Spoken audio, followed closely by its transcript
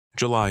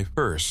July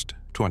 1st,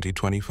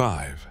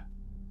 2025.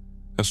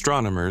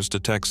 Astronomers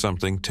detect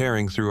something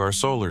tearing through our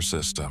solar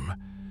system,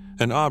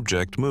 an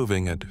object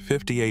moving at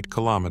 58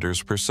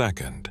 kilometers per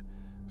second,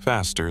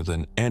 faster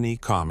than any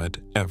comet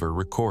ever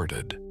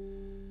recorded.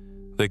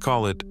 They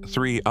call it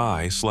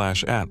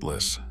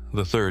 3I/Atlas,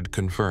 the third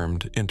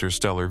confirmed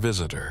interstellar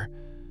visitor,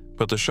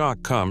 but the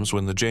shock comes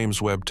when the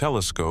James Webb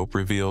Telescope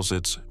reveals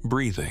it's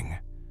breathing,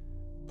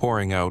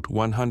 pouring out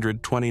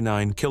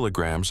 129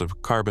 kilograms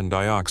of carbon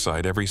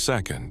dioxide every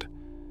second,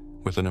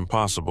 with an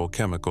impossible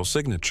chemical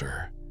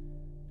signature.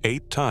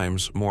 8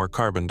 times more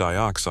carbon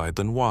dioxide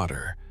than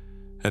water,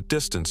 at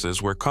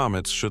distances where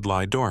comets should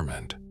lie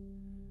dormant.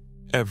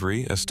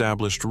 Every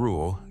established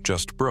rule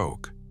just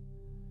broke.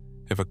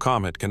 If a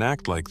comet can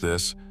act like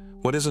this,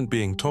 what isn't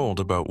being told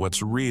about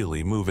what's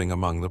really moving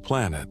among the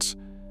planets,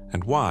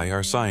 and why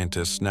are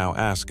scientists now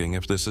asking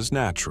if this is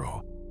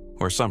natural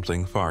or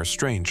something far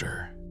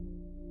stranger?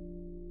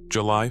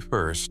 July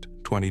 1st,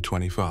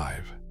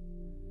 2025.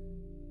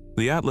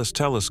 The Atlas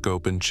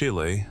telescope in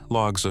Chile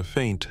logs a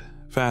faint,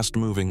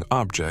 fast-moving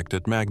object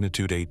at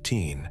magnitude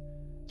 18,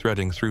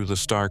 threading through the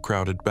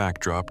star-crowded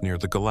backdrop near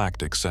the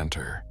galactic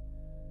center.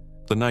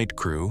 The night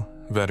crew,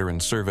 veteran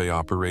survey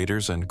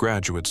operators and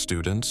graduate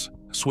students,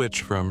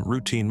 switch from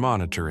routine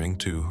monitoring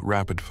to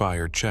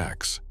rapid-fire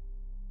checks.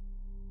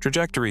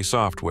 Trajectory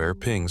software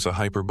pings a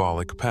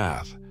hyperbolic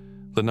path,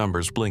 the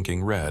numbers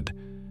blinking red,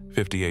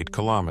 58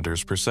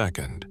 kilometers per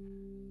second.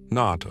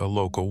 Not a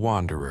local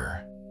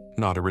wanderer,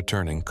 not a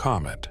returning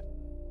comet.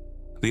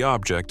 The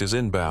object is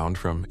inbound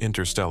from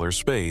interstellar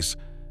space,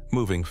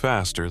 moving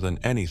faster than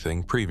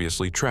anything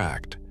previously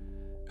tracked,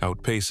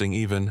 outpacing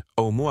even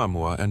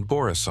Oumuamua and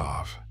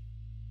Borisov.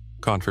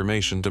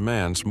 Confirmation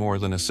demands more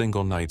than a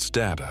single night's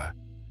data.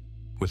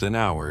 Within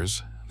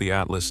hours, the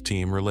Atlas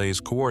team relays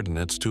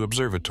coordinates to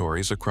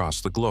observatories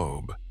across the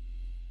globe.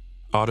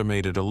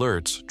 Automated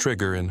alerts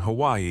trigger in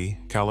Hawaii,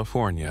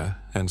 California,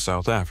 and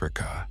South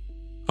Africa.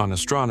 On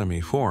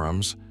astronomy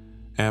forums,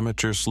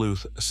 amateur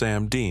sleuth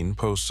Sam Dean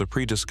posts a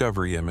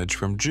pre-discovery image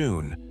from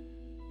June,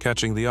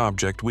 catching the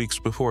object weeks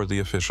before the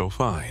official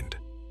find.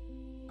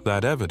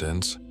 That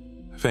evidence,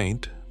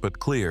 faint but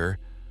clear,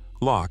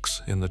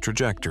 locks in the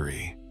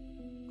trajectory.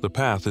 The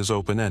path is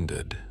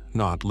open-ended,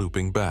 not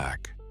looping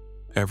back.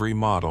 Every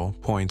model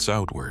points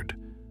outward,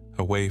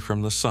 away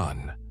from the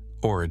sun,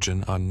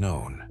 origin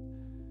unknown.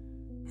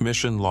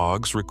 Mission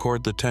logs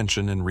record the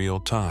tension in real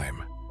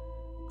time.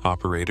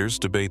 Operators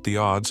debate the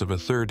odds of a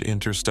third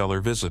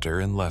interstellar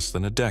visitor in less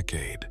than a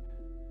decade.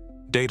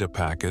 Data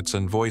packets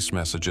and voice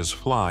messages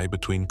fly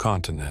between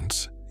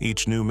continents,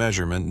 each new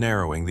measurement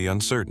narrowing the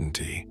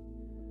uncertainty.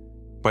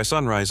 By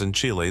sunrise in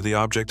Chile, the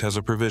object has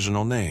a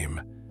provisional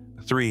name,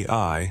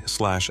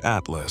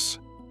 3I/Atlas.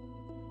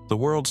 The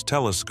world's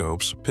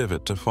telescopes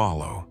pivot to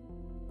follow.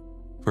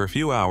 For a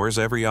few hours,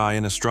 every eye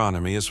in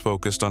astronomy is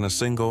focused on a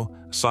single,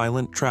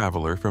 silent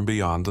traveler from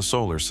beyond the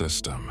solar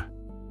system.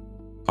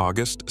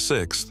 August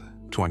 6,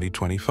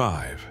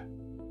 2025.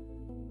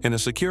 In a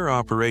secure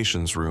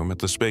operations room at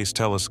the Space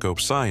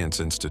Telescope Science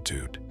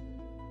Institute,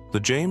 the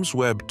James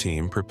Webb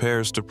team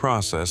prepares to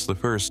process the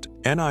first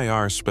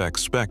NIR-spec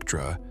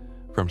spectra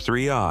from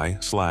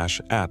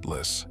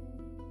 3I/Atlas.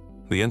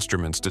 The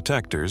instrument's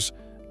detectors,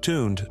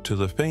 tuned to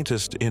the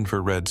faintest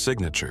infrared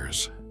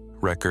signatures,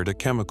 record a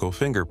chemical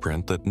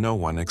fingerprint that no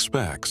one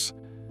expects.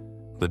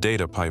 The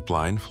data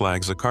pipeline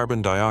flags a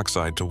carbon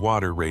dioxide to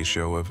water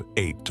ratio of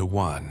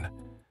 8:1.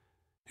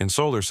 In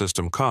solar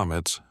system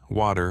comets,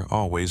 water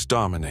always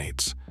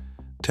dominates,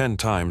 10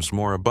 times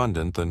more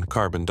abundant than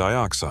carbon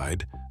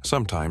dioxide,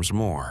 sometimes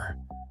more.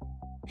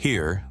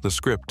 Here, the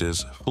script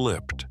is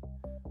flipped.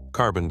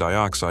 Carbon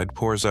dioxide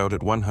pours out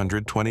at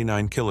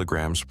 129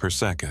 kilograms per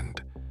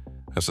second,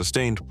 a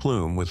sustained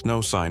plume with no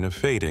sign of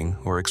fading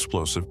or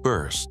explosive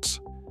bursts.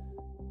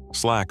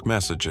 Slack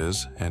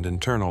messages and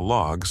internal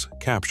logs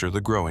capture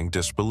the growing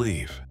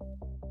disbelief.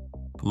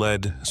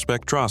 Lead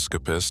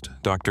spectroscopist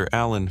Dr.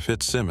 Alan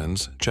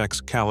Fitzsimmons checks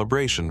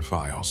calibration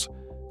files,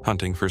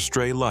 hunting for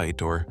stray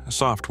light or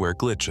software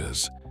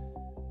glitches.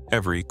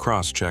 Every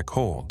cross-check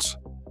holds.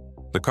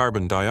 The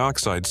carbon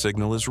dioxide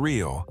signal is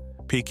real,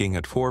 peaking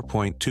at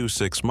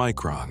 4.26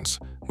 microns,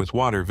 with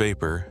water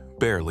vapor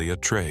barely a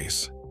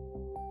trace.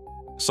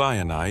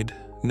 Cyanide,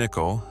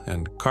 nickel,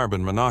 and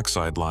carbon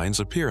monoxide lines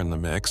appear in the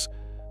mix,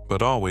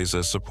 but always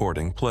as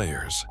supporting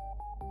players.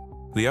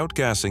 The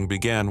outgassing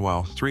began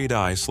while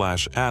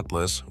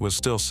 3I/Atlas was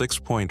still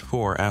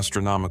 6.4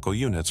 astronomical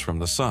units from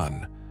the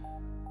Sun,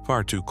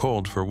 far too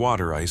cold for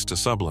water ice to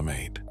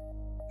sublimate.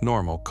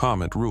 Normal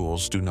comet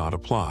rules do not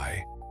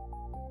apply.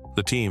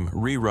 The team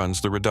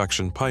reruns the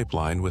reduction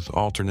pipeline with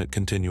alternate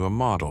continuum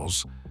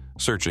models,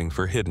 searching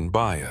for hidden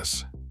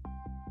bias.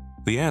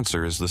 The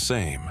answer is the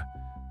same.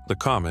 The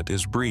comet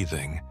is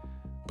breathing,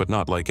 but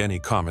not like any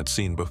comet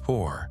seen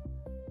before.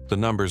 The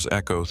numbers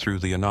echo through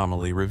the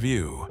anomaly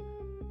review.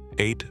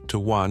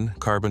 8:1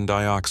 carbon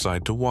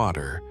dioxide to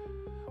water,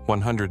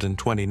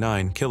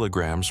 129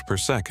 kilograms per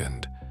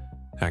second,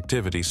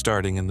 activity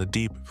starting in the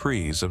deep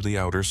freeze of the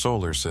outer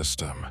solar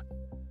system.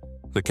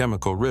 The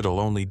chemical riddle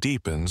only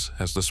deepens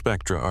as the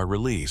spectra are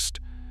released,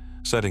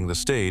 setting the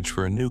stage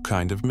for a new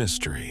kind of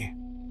mystery.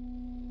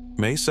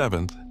 May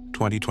 7,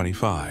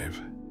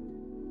 2025.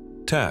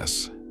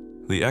 TESS,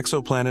 the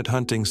exoplanet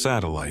hunting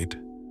satellite,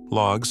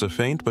 logs a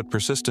faint but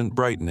persistent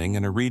brightening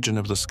in a region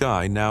of the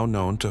sky now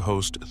known to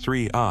host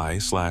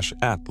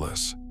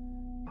 3I/Atlas.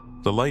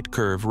 The light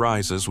curve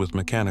rises with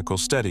mechanical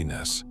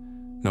steadiness.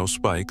 No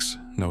spikes,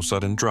 no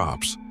sudden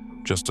drops,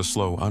 just a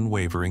slow,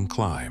 unwavering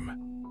climb.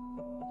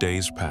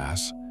 Days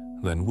pass,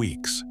 then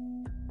weeks.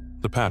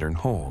 The pattern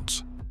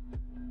holds.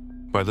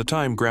 By the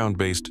time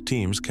ground-based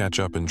teams catch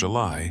up in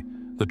July,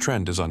 the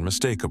trend is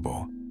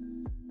unmistakable.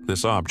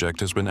 This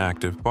object has been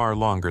active far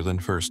longer than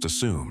first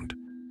assumed.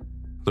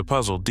 The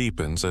puzzle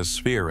deepens as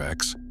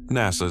SphereX,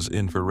 NASA's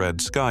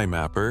infrared sky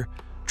mapper,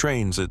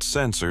 trains its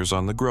sensors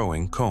on the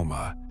growing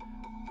Comet.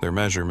 Their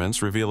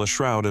measurements reveal a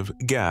shroud of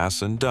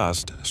gas and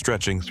dust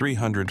stretching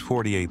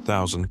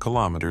 348,000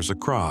 kilometers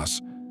across,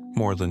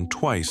 more than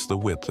twice the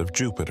width of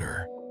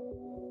Jupiter.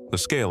 The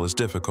scale is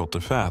difficult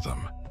to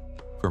fathom.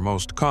 For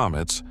most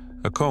comets,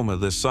 a coma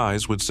this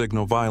size would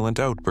signal violent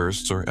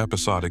outbursts or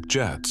episodic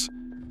jets.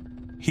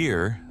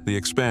 Here, the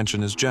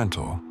expansion is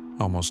gentle,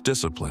 almost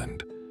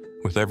disciplined,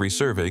 with every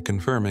survey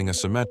confirming a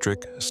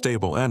symmetric,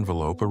 stable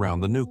envelope around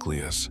the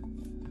nucleus.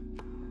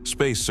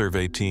 Space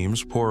survey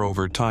teams pore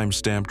over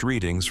time-stamped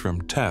readings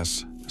from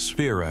TESS,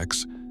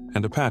 SphereX,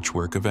 and a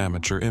patchwork of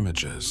amateur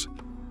images.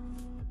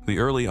 The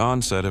early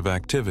onset of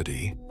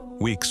activity,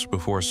 weeks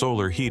before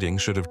solar heating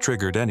should have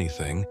triggered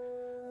anything,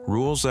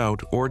 rules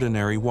out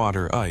ordinary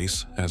water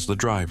ice as the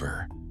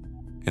driver.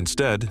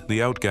 Instead,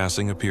 the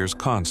outgassing appears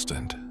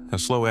constant, a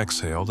slow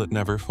exhale that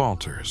never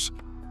falters.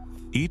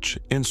 Each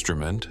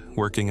instrument,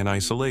 working in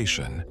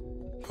isolation,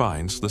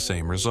 finds the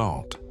same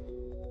result.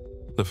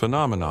 The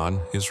phenomenon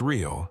is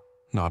real,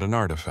 not an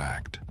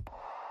artifact.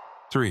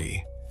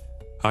 3.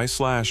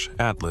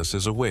 I/Atlas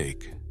is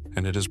awake,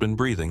 and it has been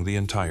breathing the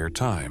entire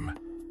time.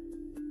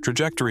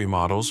 Trajectory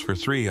models for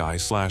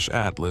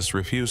 3I/Atlas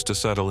refuse to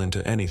settle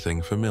into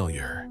anything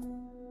familiar.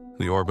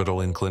 The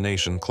orbital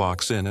inclination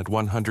clocks in at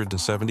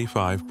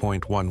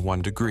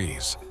 175.11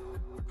 degrees,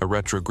 a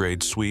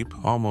retrograde sweep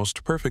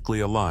almost perfectly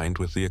aligned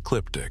with the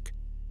ecliptic.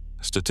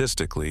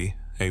 Statistically,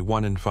 a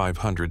 1 in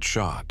 500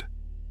 shot.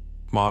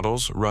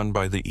 Models run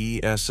by the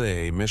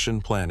ESA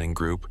Mission Planning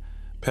Group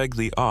peg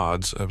the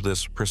odds of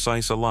this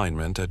precise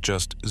alignment at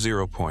just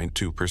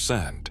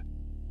 0.2%.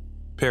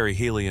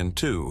 Perihelion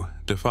 2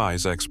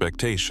 defies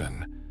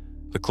expectation.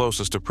 The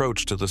closest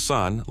approach to the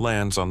Sun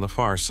lands on the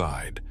far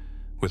side,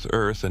 with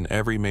Earth and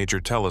every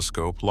major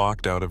telescope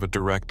locked out of a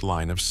direct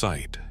line of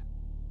sight.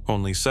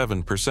 Only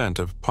 7%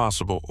 of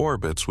possible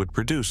orbits would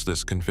produce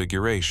this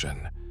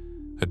configuration,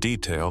 a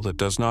detail that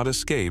does not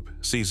escape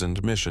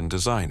seasoned mission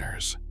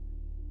designers.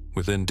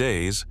 Within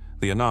days,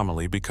 the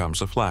anomaly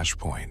becomes a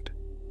flashpoint.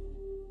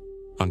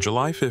 On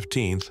July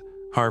 15th,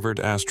 Harvard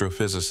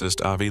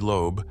astrophysicist Avi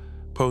Loeb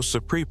posts a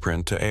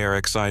preprint to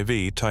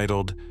ARXIV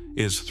titled,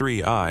 "Is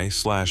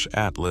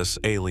 3I/Atlas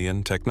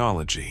Alien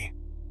Technology?"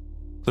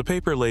 The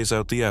paper lays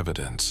out the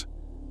evidence,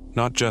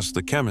 not just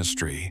the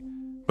chemistry,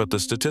 but the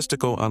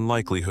statistical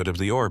unlikelihood of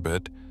the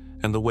orbit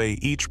and the way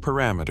each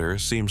parameter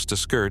seems to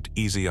skirt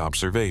easy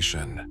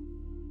observation.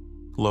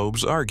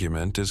 Loeb's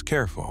argument is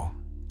careful,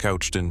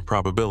 couched in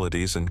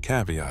probabilities and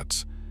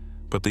caveats,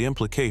 but the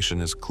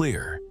implication is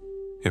clear.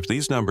 If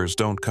these numbers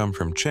don't come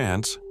from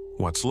chance,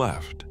 what's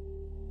left?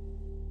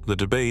 The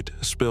debate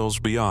spills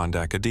beyond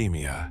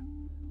academia.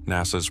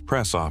 NASA's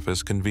press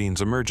office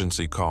convenes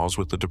emergency calls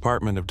with the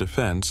Department of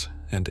Defense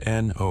and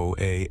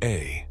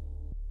NOAA.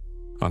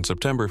 On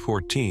September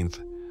 14th,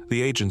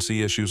 the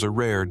agency issues a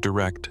rare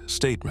direct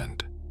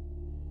statement.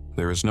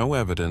 There is no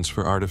evidence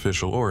for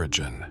artificial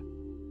origin.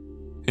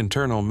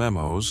 Internal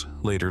memos,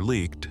 later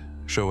leaked,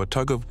 show a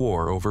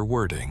tug-of-war over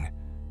wording,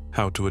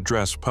 how to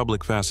address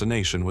public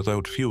fascination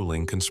without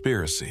fueling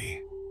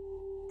conspiracy.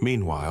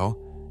 Meanwhile,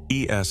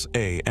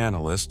 ESA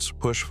analysts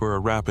push for a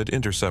rapid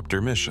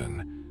interceptor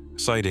mission,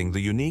 citing the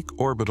unique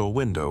orbital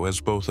window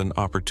as both an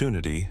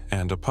opportunity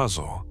and a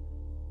puzzle.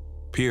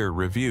 Peer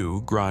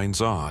review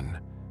grinds on,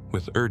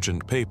 with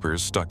urgent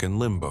papers stuck in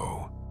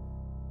limbo.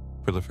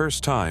 For the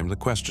first time, the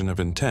question of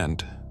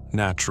intent,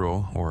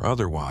 natural or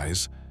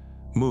otherwise,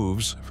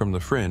 moves from the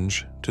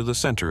fringe to the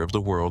center of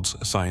the world's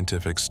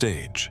scientific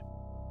stage.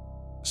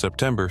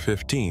 September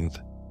 15th,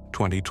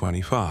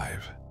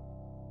 2025.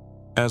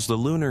 As the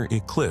lunar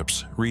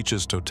eclipse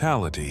reaches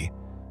totality,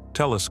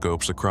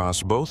 telescopes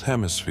across both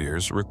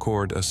hemispheres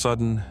record a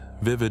sudden,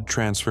 vivid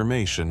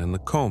transformation in the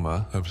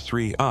coma of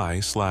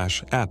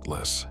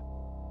 3I/Atlas.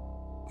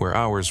 Where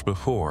hours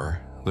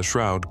before, the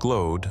shroud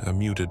glowed a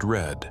muted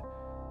red,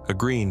 a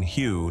green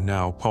hue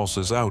now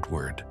pulses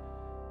outward,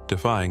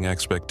 defying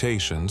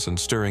expectations and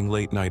stirring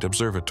late-night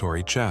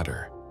observatory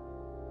chatter.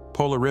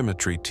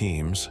 Polarimetry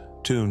teams,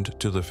 tuned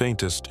to the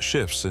faintest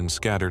shifts in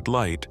scattered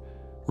light,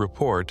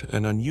 report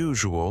an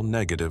unusual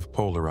negative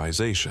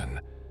polarization,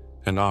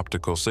 an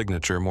optical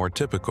signature more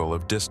typical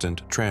of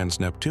distant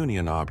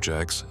trans-Neptunian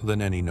objects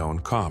than any known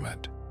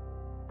comet.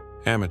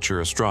 Amateur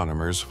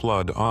astronomers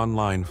flood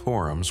online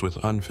forums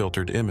with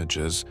unfiltered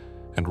images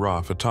and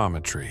raw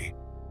photometry,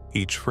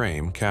 each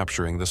frame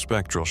capturing the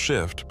spectral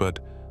shift but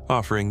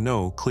offering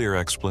no clear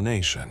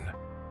explanation.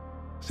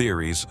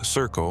 Theories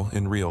circle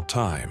in real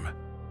time.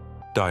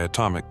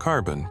 Diatomic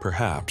carbon,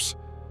 perhaps,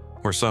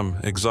 or some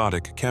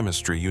exotic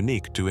chemistry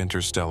unique to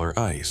interstellar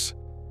ice.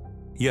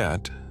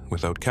 Yet,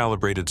 without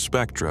calibrated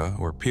spectra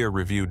or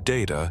peer-reviewed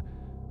data,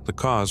 the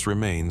cause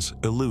remains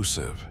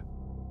elusive.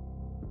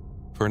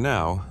 For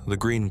now, the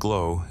green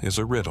glow is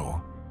a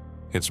riddle,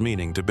 its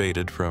meaning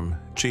debated from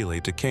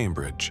Chile to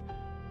Cambridge,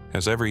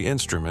 as every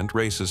instrument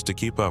races to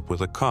keep up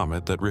with a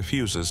comet that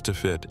refuses to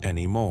fit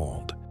any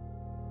mold.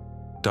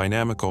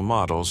 Dynamical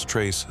models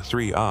trace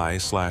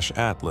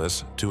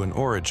 3I/Atlas to an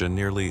origin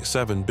nearly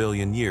 7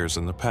 billion years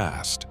in the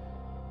past,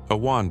 a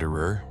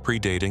wanderer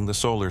predating the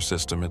solar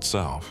system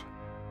itself.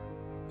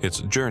 Its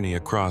journey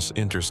across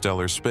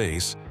interstellar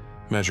space,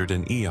 measured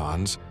in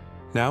eons,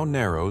 now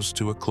narrows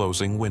to a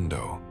closing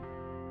window.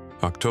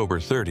 October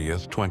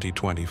 30th,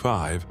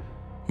 2025,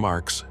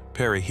 marks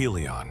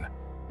perihelion,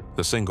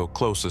 the single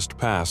closest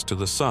pass to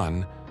the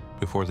Sun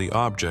before the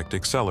object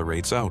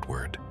accelerates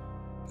outward,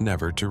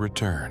 never to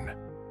return.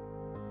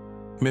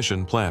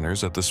 Mission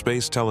planners at the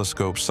Space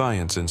Telescope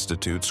Science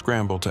Institute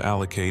scramble to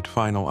allocate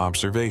final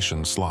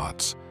observation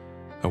slots,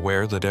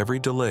 aware that every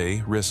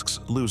delay risks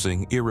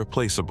losing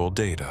irreplaceable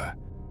data.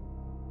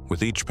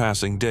 With each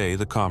passing day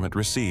the comet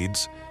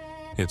recedes,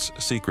 its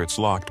secrets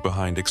locked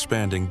behind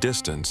expanding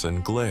distance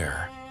and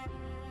glare.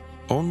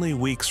 Only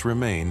weeks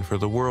remain for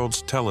the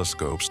world's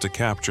telescopes to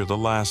capture the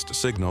last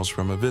signals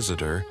from a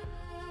visitor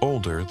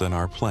older than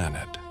our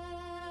planet.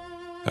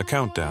 A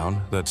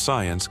countdown that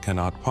science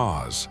cannot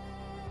pause.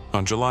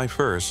 On July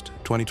 1st,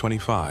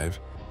 2025,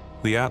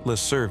 the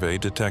Atlas survey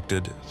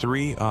detected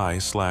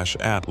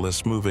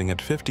 3I/Atlas moving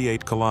at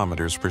 58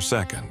 kilometers per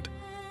second,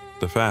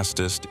 the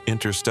fastest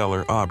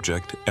interstellar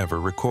object ever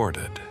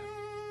recorded.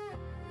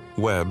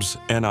 Webb's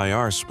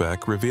NIR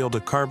spec revealed a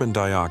carbon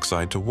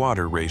dioxide to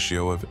water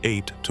ratio of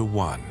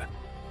 8:1,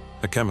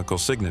 a chemical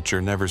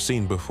signature never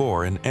seen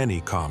before in any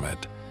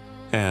comet,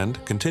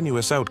 and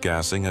continuous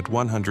outgassing at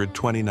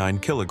 129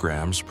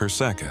 kilograms per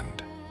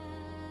second.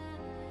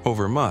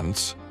 Over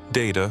months,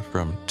 data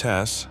from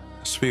TESS,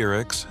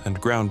 Spherix, and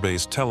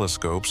ground-based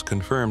telescopes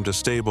confirmed a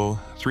stable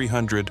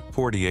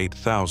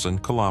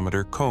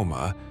 348,000-kilometer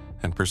coma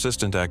and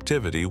persistent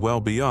activity well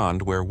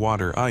beyond where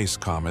water-ice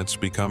comets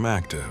become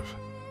active.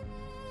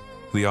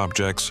 The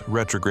object's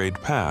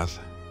retrograde path,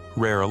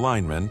 rare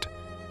alignment,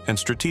 and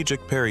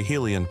strategic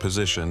perihelion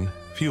position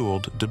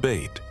fueled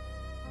debate,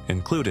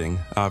 including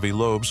Avi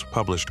Loeb's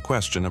published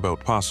question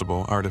about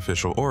possible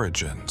artificial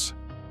origins.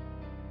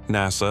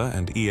 NASA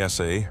and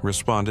ESA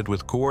responded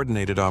with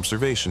coordinated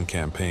observation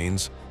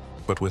campaigns,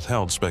 but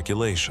withheld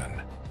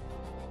speculation.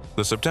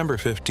 The September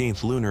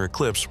 15th lunar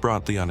eclipse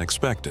brought the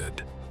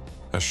unexpected,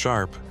 a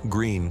sharp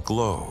green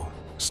glow,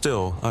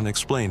 still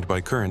unexplained by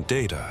current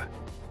data.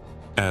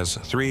 As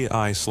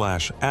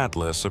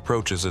 3I/Atlas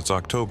approaches its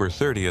October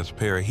 30th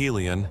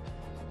perihelion,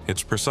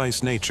 its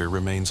precise nature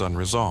remains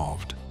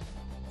unresolved.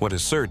 What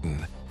is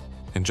certain,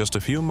 in just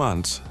a few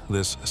months,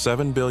 this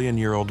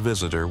 7-billion-year-old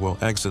visitor will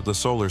exit the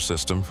solar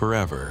system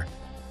forever,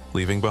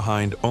 leaving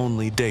behind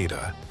only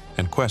data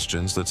and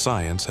questions that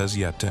science has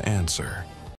yet to answer.